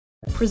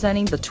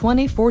Presenting the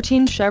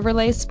 2014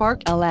 Chevrolet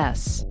Spark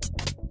LS.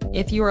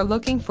 If you are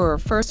looking for a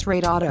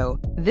first-rate auto,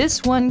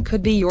 this one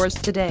could be yours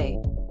today.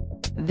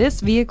 This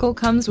vehicle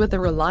comes with a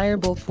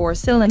reliable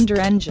 4-cylinder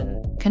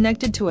engine,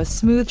 connected to a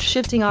smooth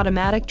shifting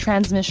automatic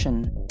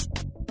transmission.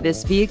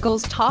 This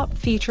vehicle's top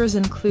features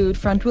include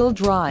front-wheel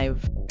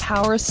drive,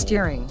 power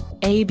steering,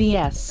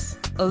 ABS,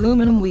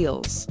 aluminum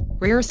wheels,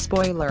 rear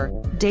spoiler,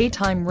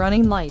 daytime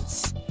running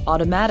lights,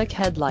 automatic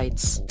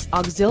headlights,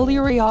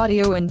 auxiliary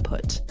audio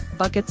input,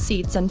 bucket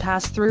seats and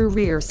pass-through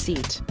rear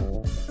seat.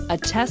 A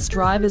test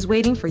drive is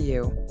waiting for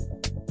you.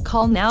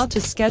 Call now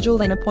to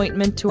schedule an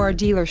appointment to our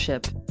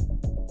dealership.